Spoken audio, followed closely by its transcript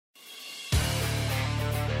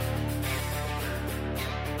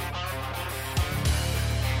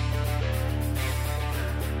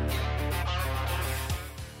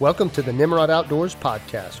Welcome to the Nimrod Outdoors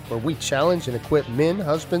podcast, where we challenge and equip men,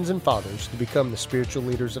 husbands, and fathers to become the spiritual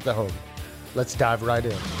leaders of the home. Let's dive right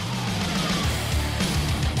in.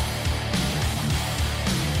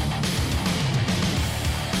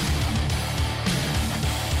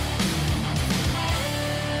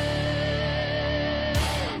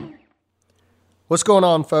 What's going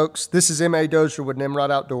on, folks? This is M.A. Dozier with Nimrod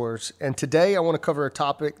Outdoors, and today I want to cover a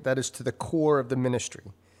topic that is to the core of the ministry,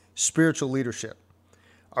 spiritual leadership.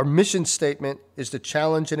 Our mission statement is to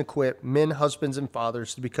challenge and equip men, husbands, and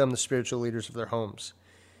fathers to become the spiritual leaders of their homes.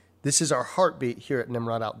 This is our heartbeat here at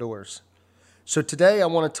Nimrod Outdoors. So today I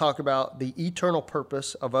want to talk about the eternal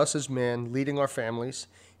purpose of us as men leading our families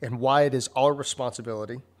and why it is our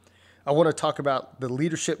responsibility. I want to talk about the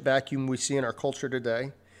leadership vacuum we see in our culture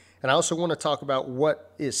today. And I also want to talk about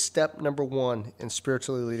what is step number one in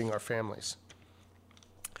spiritually leading our families.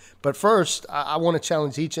 But first, I want to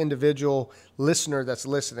challenge each individual listener that's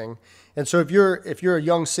listening. And so if you're a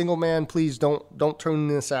young single man, please don't turn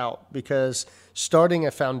this out, because starting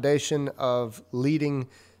a foundation of leading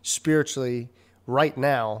spiritually right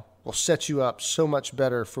now will set you up so much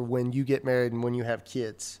better for when you get married and when you have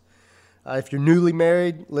kids. If you're newly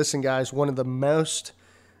married, listen, guys, one of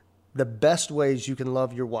the best ways you can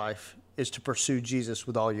love your wife is to pursue Jesus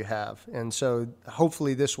with all you have. And so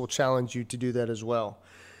hopefully this will challenge you to do that as well.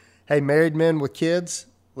 Hey, married men with kids,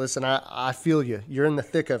 listen, I feel you. You're in the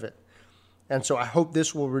thick of it. And so I hope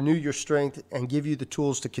this will renew your strength and give you the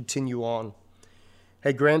tools to continue on.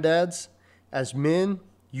 Hey, granddads, as men,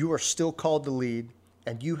 you are still called to lead,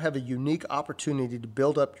 and you have a unique opportunity to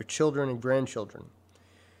build up your children and grandchildren.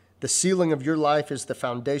 The ceiling of your life is the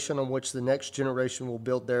foundation on which the next generation will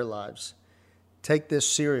build their lives. Take this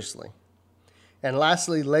seriously. And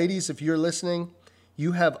lastly, ladies, if you're listening,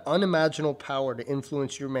 you have unimaginable power to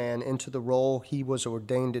influence your man into the role he was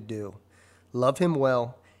ordained to do. Love him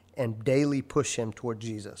well and daily push him toward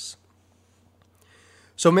Jesus.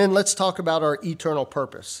 So men, let's talk about our eternal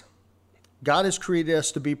purpose. God has created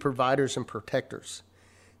us to be providers and protectors.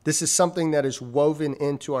 This is something that is woven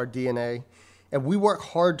into our DNA. And we work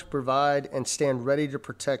hard to provide and stand ready to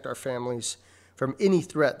protect our families from any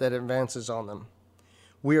threat that advances on them.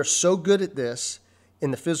 We are so good at this in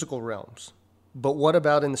the physical realms, but what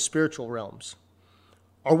about in the spiritual realms?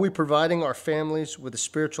 Are we providing our families with a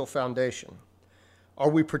spiritual foundation? Are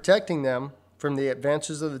we protecting them from the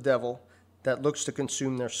advances of the devil that looks to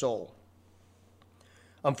consume their soul?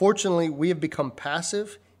 Unfortunately, we have become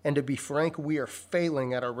passive, and to be frank, we are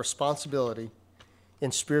failing at our responsibility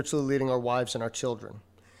in spiritually leading our wives and our children.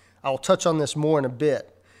 I'll touch on this more in a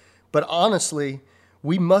bit, but honestly,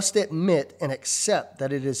 we must admit and accept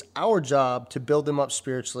that it is our job to build them up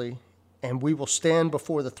spiritually, and we will stand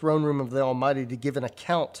before the throne room of the Almighty to give an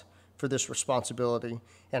account for this responsibility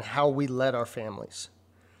and how we led our families.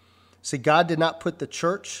 See, God did not put the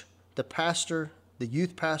church, the pastor, the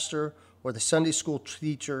youth pastor, or the Sunday school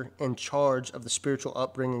teacher in charge of the spiritual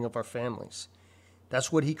upbringing of our families.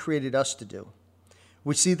 That's what He created us to do.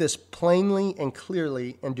 We see this plainly and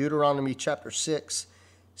clearly in Deuteronomy chapter 6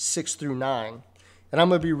 through 9. And I'm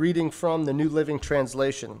going to be reading from the New Living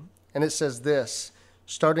Translation. And it says this,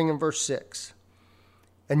 starting in verse 6.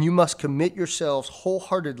 And you must commit yourselves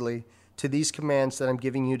wholeheartedly to these commands that I'm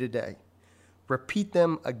giving you today. Repeat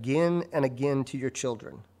them again and again to your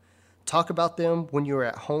children. Talk about them when you're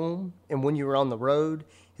at home and when you're on the road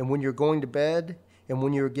and when you're going to bed and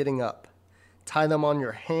when you're getting up. Tie them on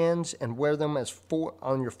your hands and wear them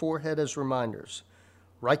on your forehead as reminders.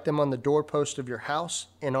 Write them on the doorpost of your house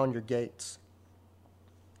and on your gates.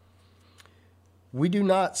 We do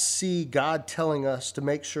not see God telling us to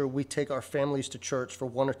make sure we take our families to church for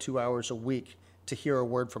 1 or 2 hours a week to hear a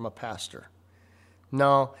word from a pastor.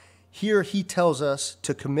 No, here He tells us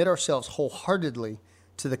to commit ourselves wholeheartedly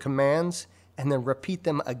to the commands and then repeat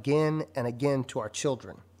them again and again to our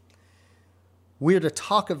children. We are to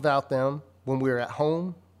talk about them when we're at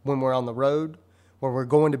home, when we're on the road, when we're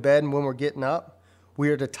going to bed, and when we're getting up. We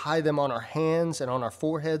are to tie them on our hands and on our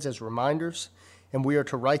foreheads as reminders, and we are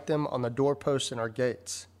to write them on the doorposts and our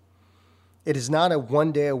gates. It is not a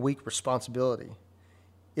one-day-a-week responsibility.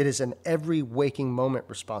 It is an every waking moment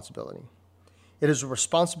responsibility. It is a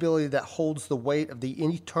responsibility that holds the weight of the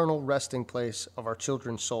eternal resting place of our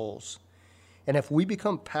children's souls. And if we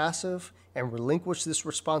become passive and relinquish this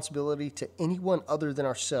responsibility to anyone other than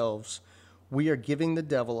ourselves, we are giving the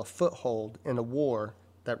devil a foothold in a war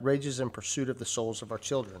that rages in pursuit of the souls of our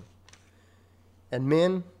children. And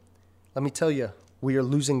men, let me tell you, we are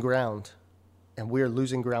losing ground, and we are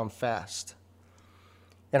losing ground fast.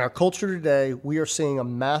 In our culture today, we are seeing a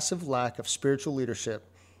massive lack of spiritual leadership,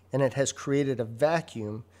 and it has created a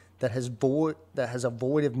vacuum that has a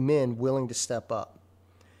void of men willing to step up.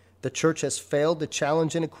 The church has failed to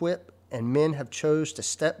challenge and equip, and men have chose to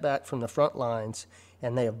step back from the front lines,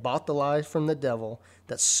 and they have bought the lie from the devil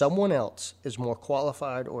that someone else is more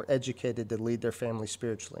qualified or educated to lead their family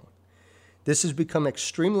spiritually. This has become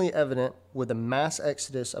extremely evident with the mass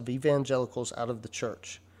exodus of evangelicals out of the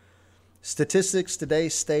church. Statistics today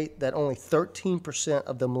state that only 13%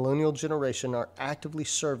 of the millennial generation are actively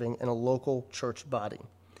serving in a local church body,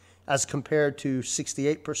 as compared to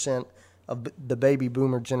 68% of the baby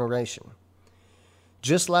boomer generation.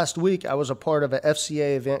 Just last week, I was a part of an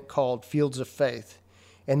FCA event called Fields of Faith.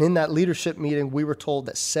 And in that leadership meeting, we were told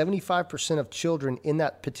that 75% of children in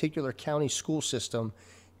that particular county school system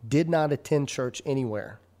did not attend church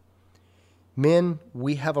anywhere. Men,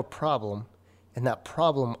 we have a problem, and that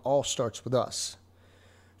problem all starts with us.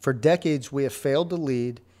 For decades, we have failed to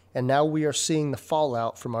lead, and now we are seeing the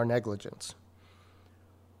fallout from our negligence.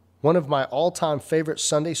 One of my all-time favorite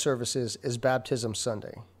Sunday services is Baptism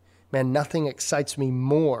Sunday. Man, nothing excites me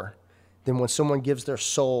more than when someone gives their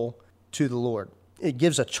soul to the Lord. It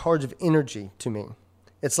gives a charge of energy to me.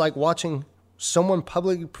 It's like watching someone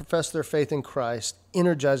publicly profess their faith in Christ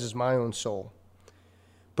energizes my own soul.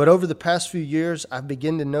 But over the past few years, I've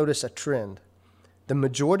begun to notice a trend. The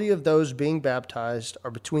majority of those being baptized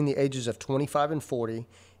are between the ages of 25 and 40,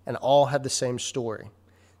 and all have the same story.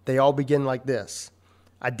 They all begin like this: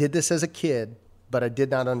 I did this as a kid, but I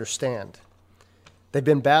did not understand. They've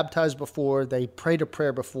been baptized before, they prayed a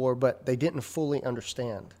prayer before, but they didn't fully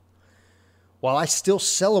understand. While I still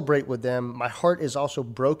celebrate with them, my heart is also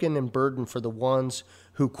broken and burdened for the ones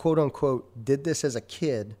who, quote unquote, did this as a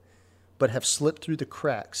kid, but have slipped through the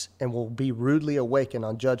cracks and will be rudely awakened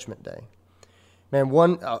on Judgment Day. Man,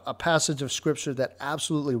 a passage of scripture that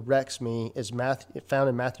absolutely wrecks me is found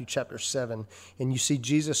in Matthew chapter 7. And you see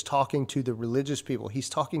Jesus talking to the religious people. He's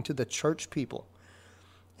talking to the church people.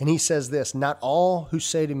 And he says this: not all who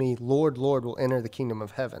say to me, Lord, Lord, will enter the kingdom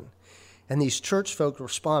of heaven. And these church folk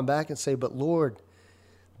respond back and say, but Lord,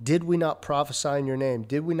 did we not prophesy in your name?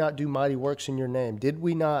 Did we not do mighty works in your name? Did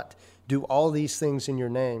we not do all these things in your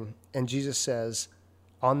name? And Jesus says,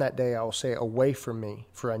 on that day I will say, away from me,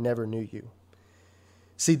 for I never knew you.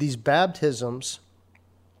 See, these baptisms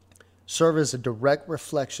serve as a direct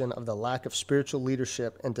reflection of the lack of spiritual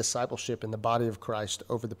leadership and discipleship in the body of Christ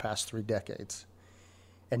over the past 3 decades.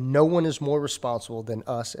 And no one is more responsible than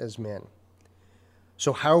us as men.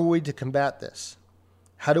 So how are we to combat this?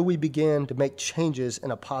 How do we begin to make changes in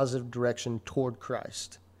a positive direction toward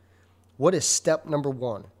Christ? What is step number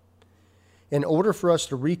 1? In order for us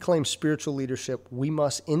to reclaim spiritual leadership, we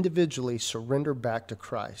must individually surrender back to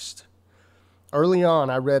Christ. Early on,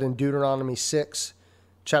 I read in Deuteronomy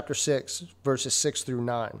chapter 6, verses 6 through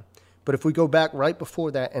 9. But if we go back right before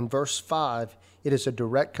that, in verse 5, it is a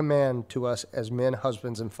direct command to us as men,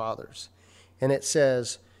 husbands, and fathers. And it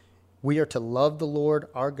says, we are to love the Lord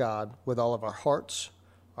our God with all of our hearts,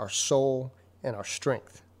 our soul, and our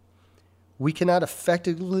strength. We cannot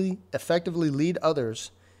effectively lead others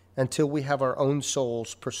until we have our own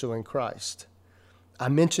souls pursuing Christ. I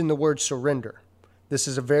mentioned the word surrender. This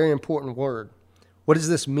is a very important word. What does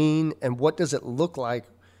this mean, and what does it look like?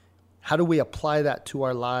 How do we apply that to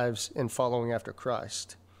our lives in following after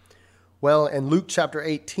Christ? Well, in Luke chapter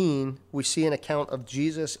 18, we see an account of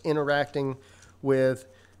Jesus interacting with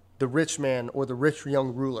the rich man or the rich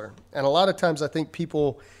young ruler. And a lot of times I think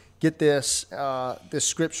people get this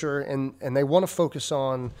scripture and they want to focus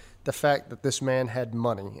on the fact that this man had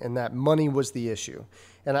money and that money was the issue.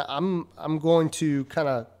 And I'm going to kind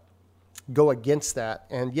of go against that.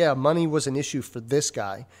 And yeah, money was an issue for this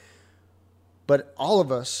guy. But all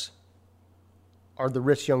of us are the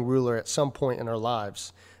rich young ruler at some point in our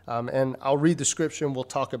lives. And I'll read the scripture and we'll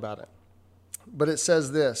talk about it. But it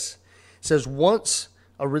says this. It says, once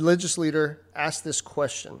a religious leader asked this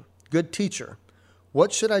question, good teacher,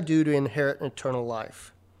 what should I do to inherit eternal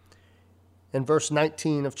life? In verse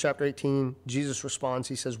 19 of chapter 18, Jesus responds,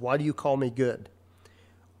 he says, why do you call me good?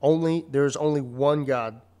 There is only one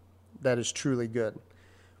God that is truly good.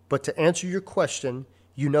 But to answer your question,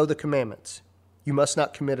 you know the commandments. You must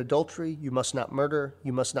not commit adultery. You must not murder.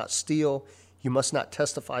 You must not steal. You must not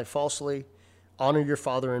testify falsely. Honor your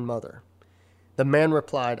father and mother. The man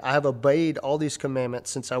replied, I have obeyed all these commandments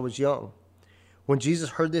since I was young. When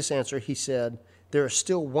Jesus heard this answer, he said, there is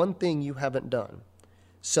still one thing you haven't done.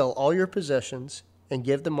 Sell all your possessions and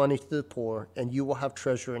give the money to the poor, and you will have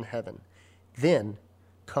treasure in heaven. Then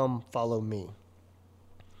come follow me.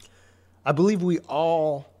 I believe we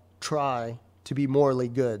all try to be morally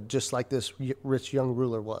good, just like this rich young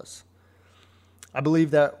ruler was. I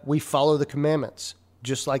believe that we follow the commandments,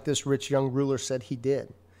 just like this rich young ruler said he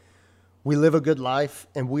did. We live a good life,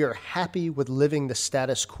 and we are happy with living the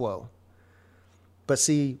status quo. But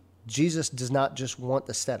see, Jesus does not just want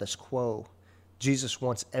the status quo. Jesus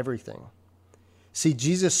wants everything. See,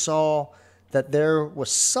 Jesus saw that there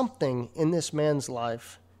was something in this man's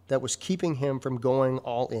life that was keeping him from going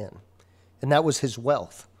all in, and that was his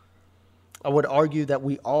wealth. I would argue that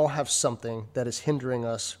we all have something that is hindering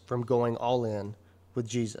us from going all in with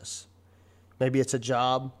Jesus. Maybe it's a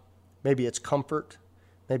job, maybe it's comfort,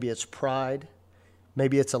 maybe it's pride,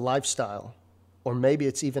 maybe it's a lifestyle, or maybe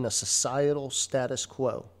it's even a societal status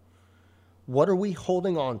quo. What are we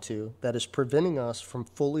holding on to that is preventing us from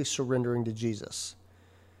fully surrendering to Jesus?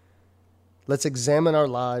 Let's examine our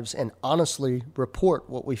lives and honestly report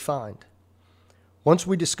what we find. Once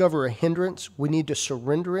we discover a hindrance, we need to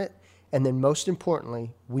surrender it, and then most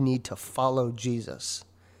importantly, we need to follow Jesus.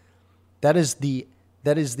 That is the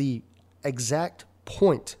exact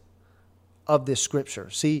point of this scripture.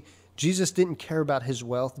 See, Jesus didn't care about his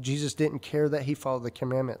wealth. Jesus didn't care that he followed the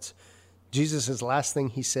commandments. Jesus' last thing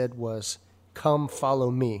he said was, "Come,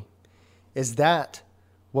 follow me." Is that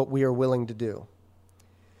what we are willing to do?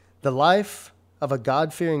 The life of a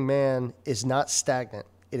God-fearing man is not stagnant.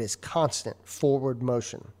 It is constant forward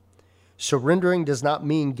motion. Surrendering does not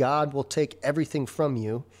mean God will take everything from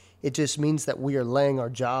you. It just means that we are laying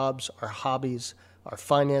our jobs, our hobbies, our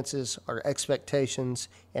finances, our expectations,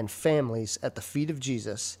 and families at the feet of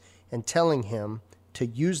Jesus and telling him to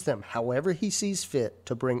use them however he sees fit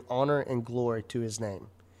to bring honor and glory to his name.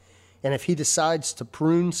 And if he decides to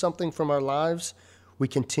prune something from our lives, we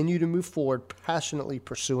continue to move forward, passionately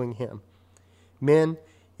pursuing him. Men,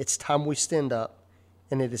 it's time we stand up,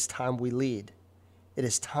 and it is time we lead. It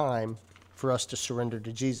is time for us to surrender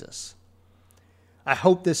to Jesus. I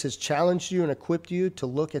hope this has challenged you and equipped you to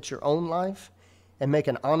look at your own life and make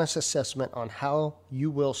an honest assessment on how you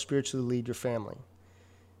will spiritually lead your family.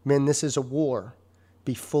 Men, this is a war.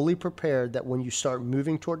 Be fully prepared that when you start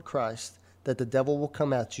moving toward Christ, that the devil will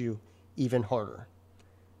come at you even harder.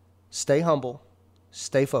 Stay humble,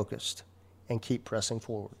 stay focused, and keep pressing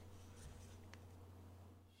forward.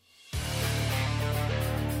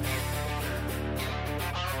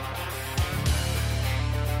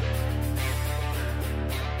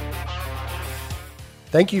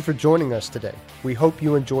 Thank you for joining us today. We hope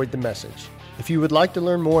you enjoyed the message. If you would like to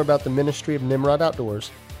learn more about the ministry of Nimrod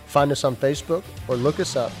Outdoors, find us on Facebook or look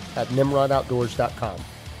us up at nimrodoutdoors.com.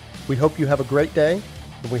 We hope you have a great day,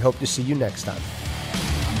 and we hope to see you next time.